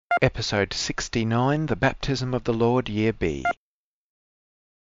Episode 69, The Baptism of the Lord, Year B.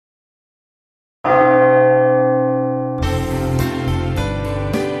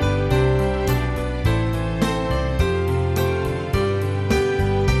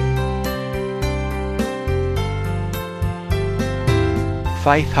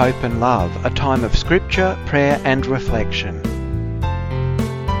 Faith, Hope and Love, a time of scripture, prayer and reflection.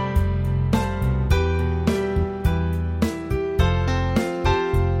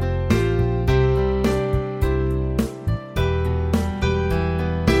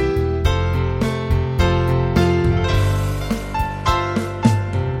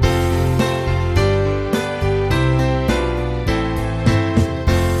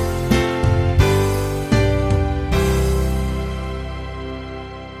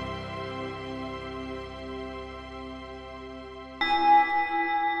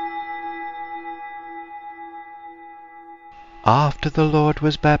 After the Lord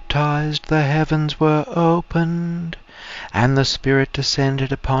was baptized, the heavens were opened, and the Spirit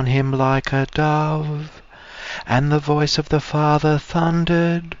descended upon him like a dove. And the voice of the Father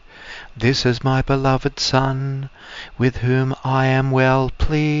thundered, "This is my beloved Son, with whom I am well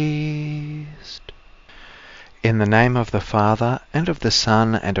pleased." In the name of the Father, and of the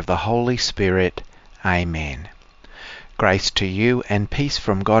Son, and of the Holy Spirit. Amen. Grace to you and peace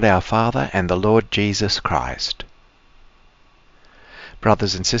from God our Father and the Lord Jesus Christ.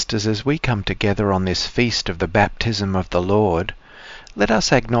 Brothers and sisters, as we come together on this feast of the baptism of the Lord, let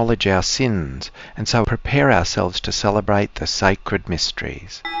us acknowledge our sins and so prepare ourselves to celebrate the sacred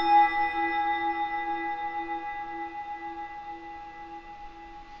mysteries.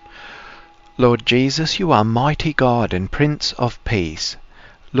 Lord Jesus, you are mighty God and Prince of Peace.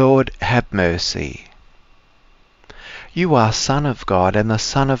 Lord, have mercy. You are Son of God and the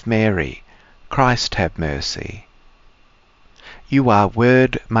Son of Mary. Christ, have mercy. You are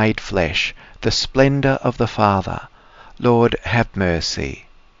Word made flesh, the splendour of the Father. Lord, have mercy.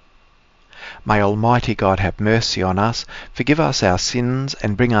 May Almighty God have mercy on us, forgive us our sins,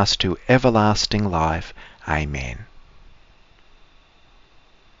 and bring us to everlasting life. Amen.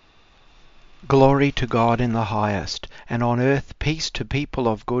 Glory to God in the highest, and on earth peace to people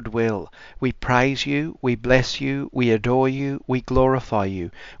of good will. We praise you, we bless you, we adore you, we glorify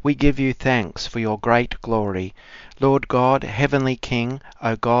you. We give you thanks for your great glory. Lord God, Heavenly King,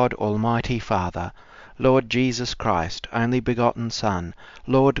 O God, Almighty Father. Lord Jesus Christ, only begotten Son,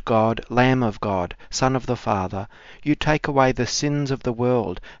 Lord God, Lamb of God, Son of the Father, you take away the sins of the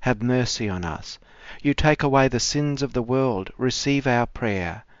world, have mercy on us. You take away the sins of the world, receive our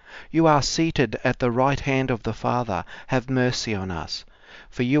prayer. You are seated at the right hand of the Father, have mercy on us.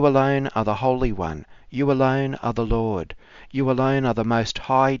 For you alone are the Holy One, you alone are the Lord, you alone are the Most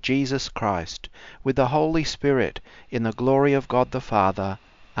High Jesus Christ, with the Holy Spirit, in the glory of God the Father.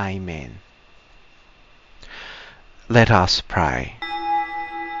 Amen. Let us pray.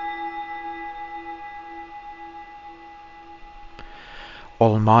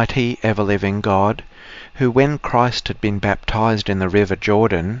 Almighty, ever-living God, who when Christ had been baptized in the river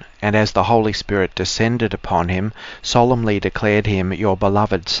Jordan, and as the Holy Spirit descended upon him, solemnly declared him your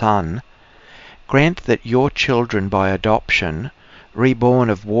beloved Son, grant that your children by adoption, reborn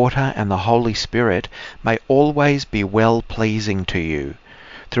of water and the Holy Spirit, may always be well-pleasing to you,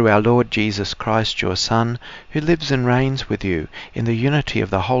 through our Lord Jesus Christ, your Son, who lives and reigns with you in the unity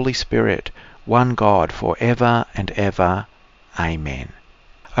of the Holy Spirit, one God, for ever and ever. Amen.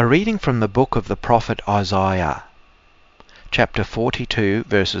 A reading from the book of the prophet Isaiah, chapter 42,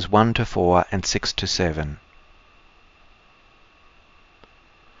 verses 1 to 4 and 6 to 7.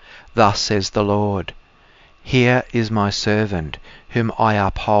 Thus says the Lord, "Here is my servant, whom I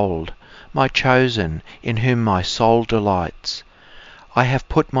uphold, my chosen, in whom my soul delights. I have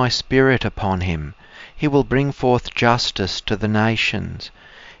put my spirit upon him. He will bring forth justice to the nations.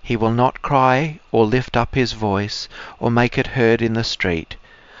 He will not cry or lift up his voice or make it heard in the street.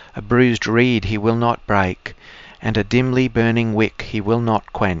 A bruised reed he will not break, and a dimly burning wick he will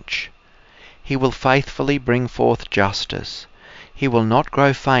not quench. He will faithfully bring forth justice. He will not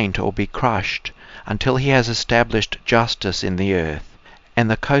grow faint or be crushed, until he has established justice in the earth, and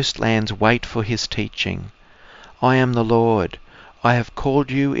the coastlands wait for his teaching. I am the Lord. I have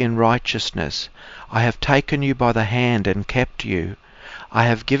called you in righteousness. I have taken you by the hand and kept you. I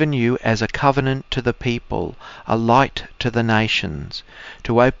have given you as a covenant to the people, a light to the nations,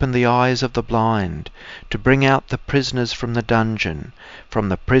 to open the eyes of the blind, to bring out the prisoners from the dungeon, from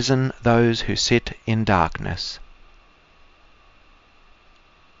the prison those who sit in darkness."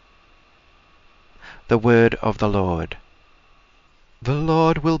 The word of the Lord. The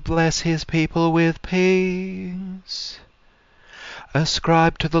Lord will bless his people with peace.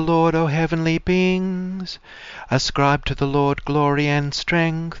 Ascribe to the Lord, O heavenly beings. Ascribe to the Lord glory and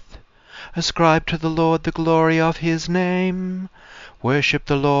strength. Ascribe to the Lord the glory of his name. Worship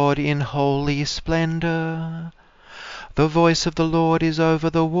the Lord in holy splendor. The voice of the Lord is over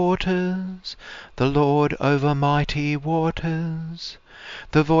the waters, the Lord over mighty waters.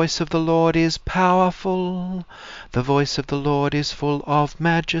 The voice of the Lord is powerful, the voice of the Lord is full of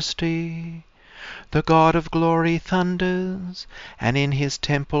majesty. The God of glory thunders, and in his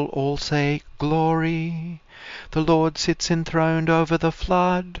temple all say, Glory. The Lord sits enthroned over the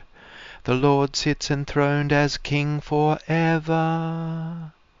flood. The Lord sits enthroned as King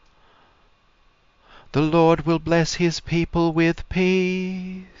forever. The Lord will bless his people with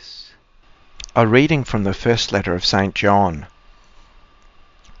peace. A reading from the first letter of St. John,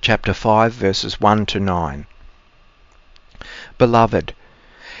 chapter 5, verses 1 to 9. Beloved,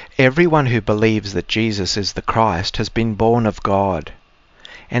 everyone who believes that Jesus is the Christ has been born of God,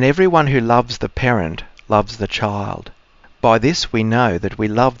 and everyone who loves the parent loves the child. By this we know that we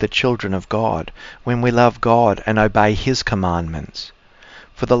love the children of God, when we love God and obey his commandments.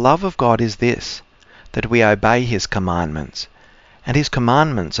 For the love of God is this, that we obey his commandments. And his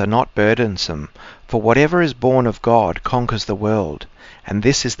commandments are not burdensome, for whatever is born of God conquers the world, and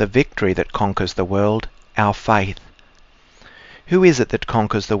this is the victory that conquers the world, our faith. Who is it that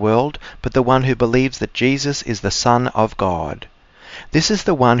conquers the world but the one who believes that Jesus is the Son of God? This is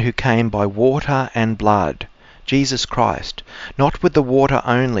the one who came by water and blood, Jesus Christ, not with the water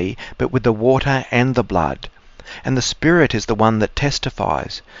only, but with the water and the blood. And the Spirit is the one that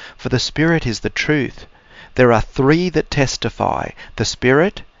testifies, for the Spirit is the truth. There are three that testify, the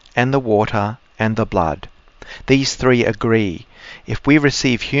Spirit and the water and the blood. These three agree. If we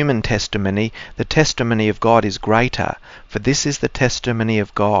receive human testimony, the testimony of God is greater, for this is the testimony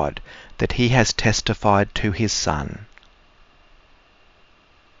of God, that he has testified to his Son.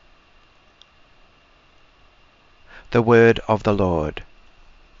 The word of the Lord.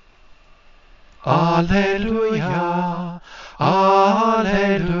 Alleluia,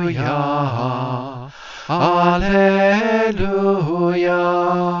 Alleluia, Alleluia.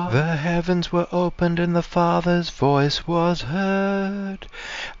 The heavens were opened and the Father's voice was heard.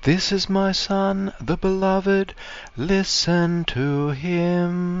 This is my Son, the beloved, listen to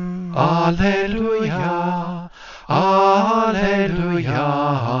him. Alleluia, Alleluia,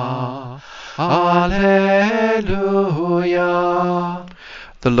 Alleluia.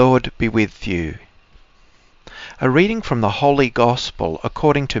 The Lord be with you. A reading from the Holy Gospel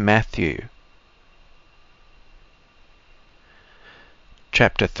according to Matthew,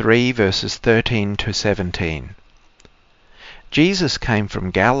 chapter 3, verses 13 to 17. Jesus came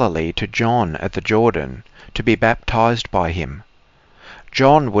from Galilee to John at the Jordan to be baptized by him.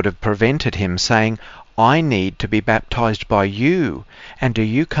 John would have prevented him, saying, I need to be baptized by you, and do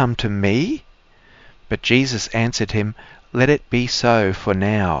you come to me? But Jesus answered him, Let it be so for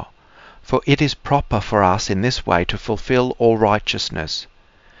now, for it is proper for us in this way to fulfill all righteousness.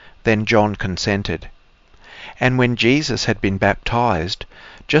 Then John consented. And when Jesus had been baptized,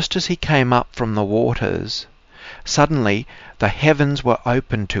 just as he came up from the waters, suddenly the heavens were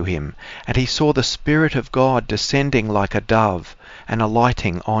opened to him, and he saw the Spirit of God descending like a dove and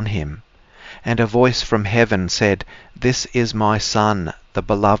alighting on him. And a voice from heaven said, This is my Son, the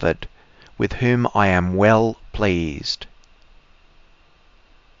beloved, with whom I am well pleased.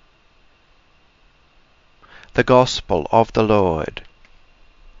 The Gospel of the Lord.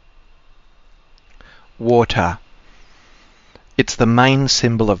 Water. It's the main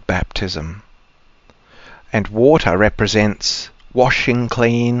symbol of baptism. And water represents washing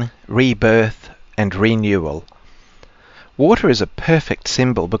clean, rebirth, and renewal. Water is a perfect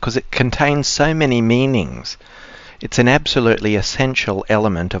symbol because it contains so many meanings. It's an absolutely essential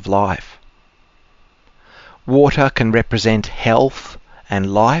element of life. Water can represent health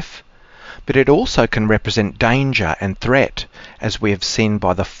and life, but it also can represent danger and threat, as we have seen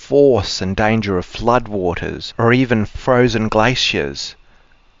by the force and danger of flood waters or even frozen glaciers.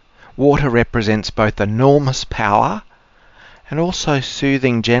 Water represents both enormous power and also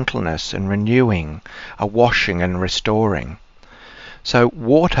soothing gentleness and renewing, a washing and restoring. So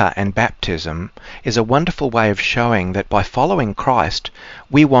water and baptism is a wonderful way of showing that by following Christ,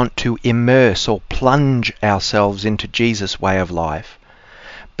 we want to immerse or plunge ourselves into Jesus' way of life.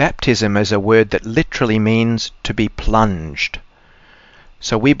 Baptism is a word that literally means to be plunged.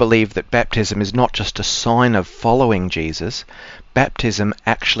 So we believe that baptism is not just a sign of following Jesus. Baptism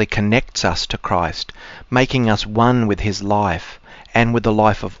actually connects us to Christ, making us one with his life and with the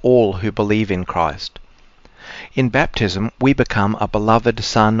life of all who believe in Christ. In baptism, we become a beloved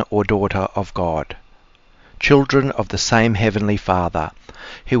son or daughter of God. children of the same Heavenly Father,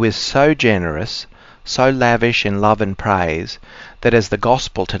 who is so generous, so lavish in love and praise, that as the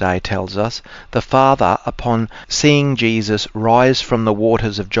Gospel today tells us, the Father, upon seeing Jesus rise from the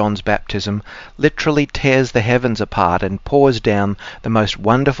waters of John's baptism, literally tears the heavens apart and pours down the most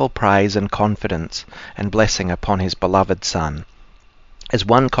wonderful praise and confidence and blessing upon his beloved Son. As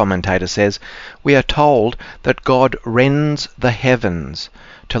one commentator says, we are told that God rends the heavens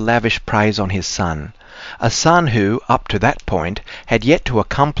to lavish praise on his Son, a Son who, up to that point, had yet to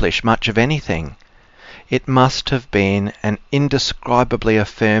accomplish much of anything. It must have been an indescribably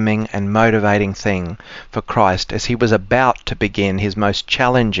affirming and motivating thing for Christ as he was about to begin his most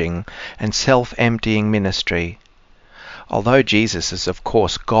challenging and self-emptying ministry. Although Jesus is of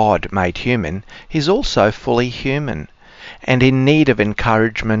course God made human, he's also fully human, and in need of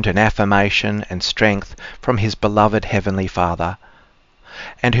encouragement and affirmation and strength from his beloved Heavenly Father,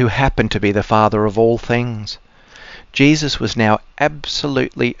 and who happened to be the Father of all things. Jesus was now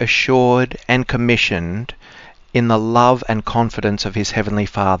absolutely assured and commissioned in the love and confidence of his Heavenly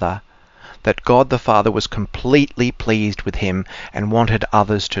Father, that God the Father was completely pleased with him and wanted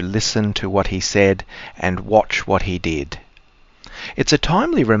others to listen to what he said and watch what he did. It's a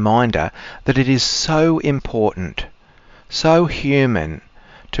timely reminder that it is so important, so human,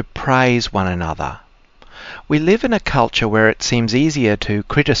 to praise one another. We live in a culture where it seems easier to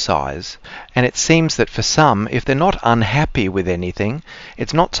criticize, and it seems that for some, if they're not unhappy with anything,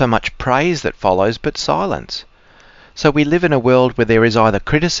 it's not so much praise that follows, but silence. So we live in a world where there is either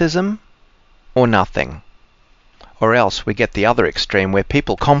criticism or nothing. Or else we get the other extreme where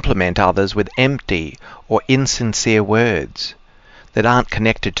people compliment others with empty or insincere words that aren't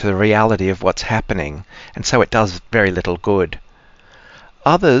connected to the reality of what's happening, and so it does very little good.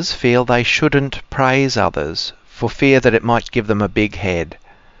 Others feel they shouldn't praise others for fear that it might give them a big head,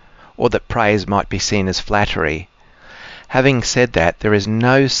 or that praise might be seen as flattery. Having said that, there is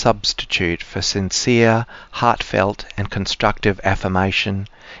no substitute for sincere, heartfelt and constructive affirmation,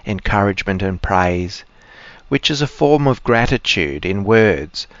 encouragement and praise, which is a form of gratitude in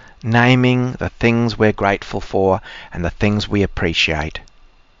words, naming the things we're grateful for and the things we appreciate.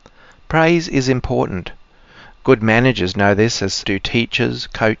 Praise is important. Good managers know this, as do teachers,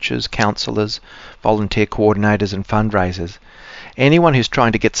 coaches, counsellors, volunteer coordinators and fundraisers. Anyone who's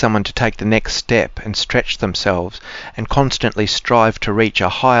trying to get someone to take the next step and stretch themselves and constantly strive to reach a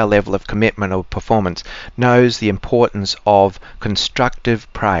higher level of commitment or performance knows the importance of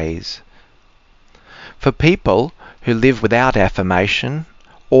constructive praise. For people who live without affirmation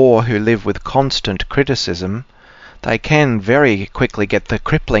or who live with constant criticism, they can very quickly get the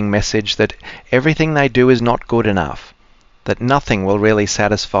crippling message that everything they do is not good enough, that nothing will really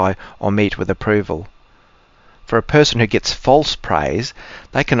satisfy or meet with approval. For a person who gets false praise,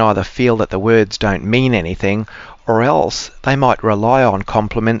 they can either feel that the words don't mean anything, or else they might rely on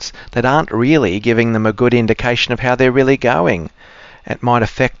compliments that aren't really giving them a good indication of how they're really going. It might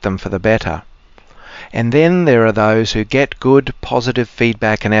affect them for the better. And then there are those who get good, positive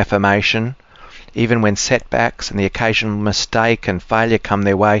feedback and affirmation, even when setbacks and the occasional mistake and failure come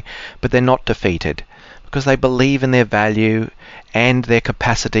their way, but they're not defeated, because they believe in their value and their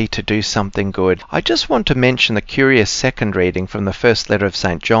capacity to do something good. I just want to mention the curious second reading from the first letter of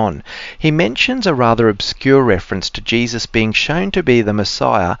St. John. He mentions a rather obscure reference to Jesus being shown to be the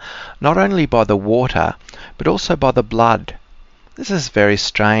Messiah, not only by the water, but also by the blood. This is very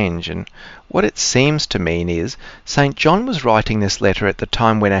strange, and what it seems to mean is St. John was writing this letter at the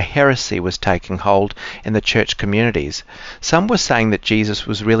time when a heresy was taking hold in the church communities. Some were saying that Jesus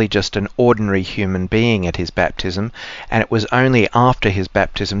was really just an ordinary human being at his baptism, and it was only after his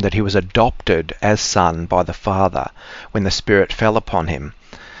baptism that he was adopted as son by the Father, when the Spirit fell upon him.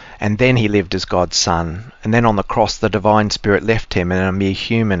 And then he lived as God's son, and then on the cross the divine Spirit left him and a mere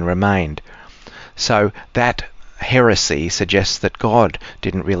human remained. So that heresy suggests that God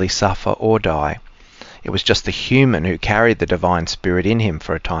didn't really suffer or die. It was just the human who carried the divine Spirit in him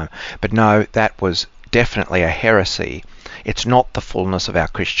for a time. But no, that was definitely a heresy. It's not the fullness of our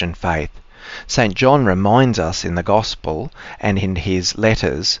Christian faith. St. John reminds us in the Gospel and in his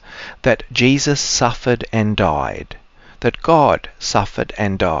letters that Jesus suffered and died, that God suffered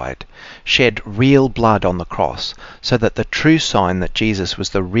and died, shed real blood on the cross, so that the true sign that Jesus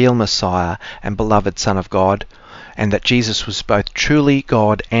was the real Messiah and beloved Son of God, and that Jesus was both truly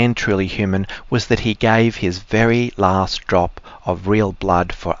God and truly human, was that he gave his very last drop of real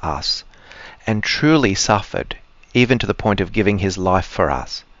blood for us, and truly suffered, even to the point of giving his life for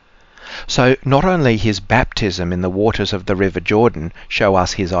us. So not only his baptism in the waters of the River Jordan show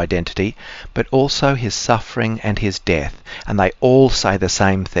us his identity, but also his suffering and his death, and they all say the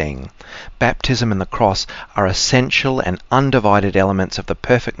same thing. Baptism and the cross are essential and undivided elements of the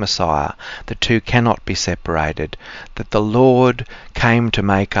perfect Messiah. The two cannot be separated. That the Lord came to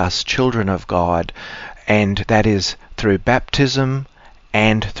make us children of God, and that is through baptism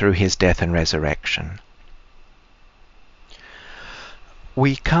and through his death and resurrection.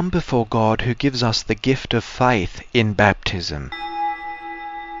 We come before God who gives us the gift of faith in baptism.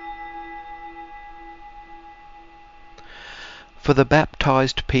 For the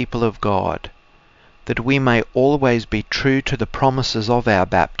baptized people of God, that we may always be true to the promises of our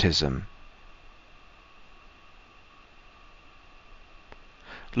baptism.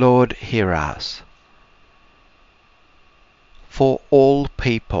 Lord, hear us. For all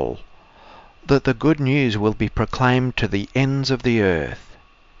people, that the good news will be proclaimed to the ends of the earth.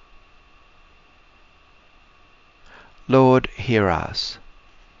 Lord, hear us.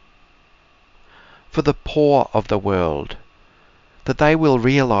 For the poor of the world, that they will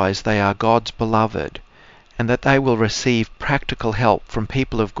realize they are God's beloved, and that they will receive practical help from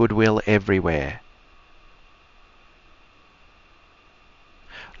people of goodwill everywhere.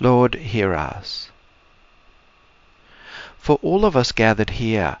 Lord, hear us. For all of us gathered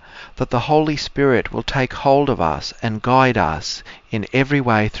here, that the Holy Spirit will take hold of us and guide us in every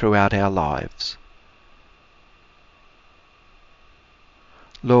way throughout our lives.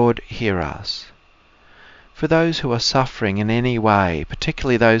 Lord, hear us. For those who are suffering in any way,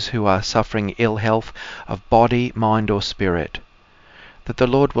 particularly those who are suffering ill health of body, mind or spirit, that the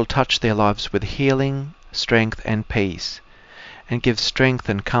Lord will touch their lives with healing, strength and peace, and give strength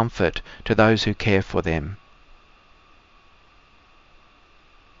and comfort to those who care for them.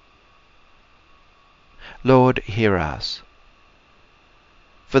 Lord, hear us.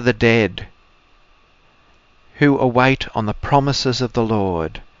 For the dead, who await on the promises of the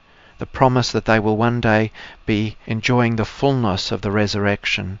Lord, the promise that they will one day be enjoying the fullness of the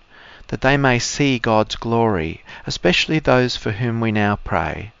resurrection, that they may see God's glory, especially those for whom we now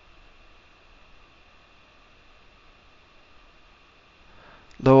pray.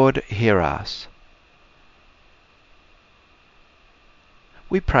 Lord, hear us.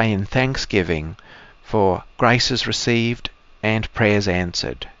 We pray in thanksgiving for graces received and prayers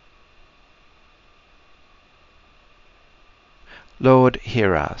answered. Lord,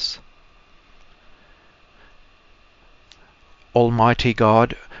 hear us. Almighty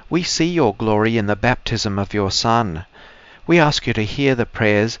God, we see your glory in the baptism of your Son. We ask you to hear the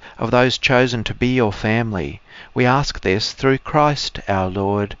prayers of those chosen to be your family. We ask this through Christ our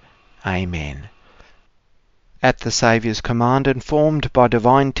Lord. Amen. At the Saviour's command, informed by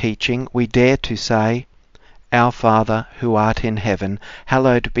divine teaching, we dare to say, Our Father, who art in heaven,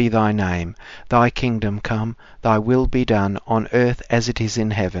 hallowed be thy name. Thy kingdom come, thy will be done, on earth as it is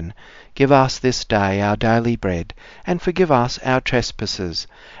in heaven. Give us this day our daily bread, and forgive us our trespasses,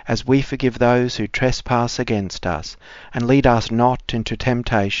 as we forgive those who trespass against us. And lead us not into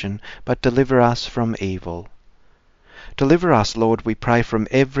temptation, but deliver us from evil. Deliver us, Lord, we pray, from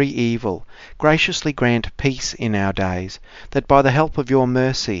every evil. Graciously grant peace in our days, that by the help of your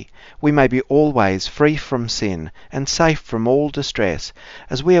mercy we may be always free from sin and safe from all distress,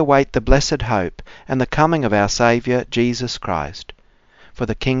 as we await the blessed hope and the coming of our Saviour, Jesus Christ. For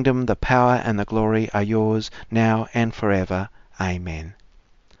the kingdom, the power, and the glory are yours, now and forever. Amen.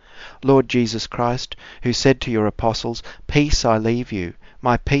 Lord Jesus Christ, who said to your apostles, Peace I leave you,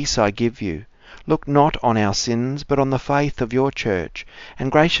 my peace I give you, look not on our sins, but on the faith of your church,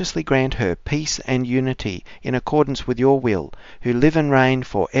 and graciously grant her peace and unity in accordance with your will, who live and reign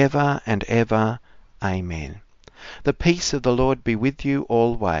for ever and ever. Amen. The peace of the Lord be with you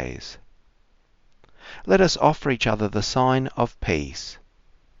always. Let us offer each other the sign of peace.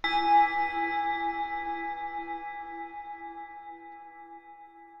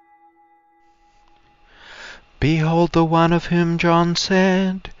 Behold the one of whom John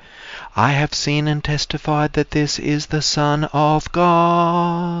said, I have seen and testified that this is the Son of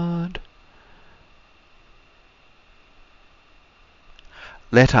God.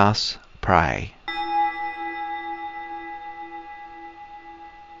 Let us pray.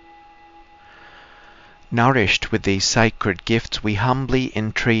 Nourished with these sacred gifts, we humbly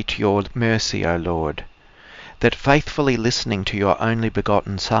entreat your mercy, O Lord, that faithfully listening to your only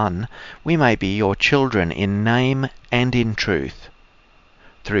begotten Son, we may be your children in name and in truth.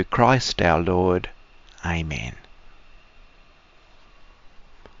 Through Christ our Lord. Amen.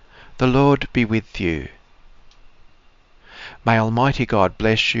 The Lord be with you. May Almighty God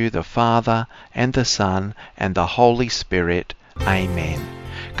bless you, the Father, and the Son, and the Holy Spirit. Amen.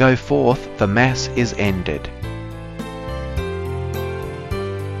 Go forth, the Mass is ended.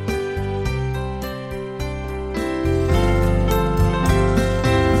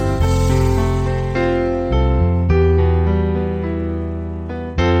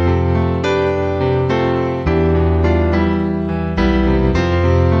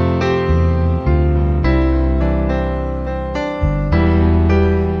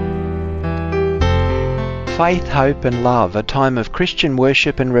 Faith, Hope and Love, a time of Christian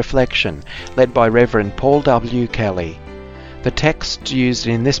worship and reflection, led by Reverend Paul W. Kelly. The texts used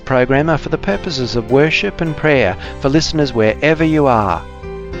in this program are for the purposes of worship and prayer for listeners wherever you are.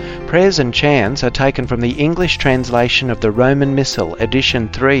 Prayers and chants are taken from the English translation of the Roman Missal, Edition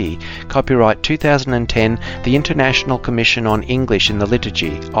 3, copyright 2010, the International Commission on English in the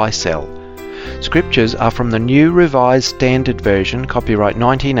Liturgy, ICEL. Scriptures are from the New Revised Standard Version, copyright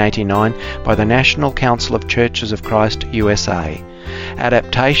 1989, by the National Council of Churches of Christ, USA.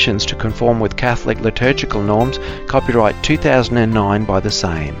 Adaptations to conform with Catholic liturgical norms, copyright 2009 by the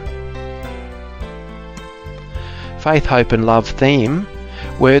same. Faith, Hope and Love theme.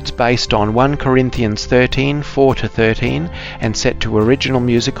 Words based on 1 Corinthians 13, 4-13 and set to original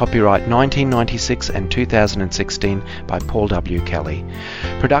music, copyright 1996 and 2016 by Paul W. Kelly.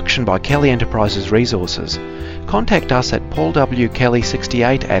 Production by Kelly Enterprises Resources. Contact us at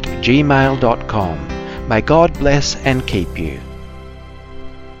paulwkelly68@gmail.com. May God bless and keep you.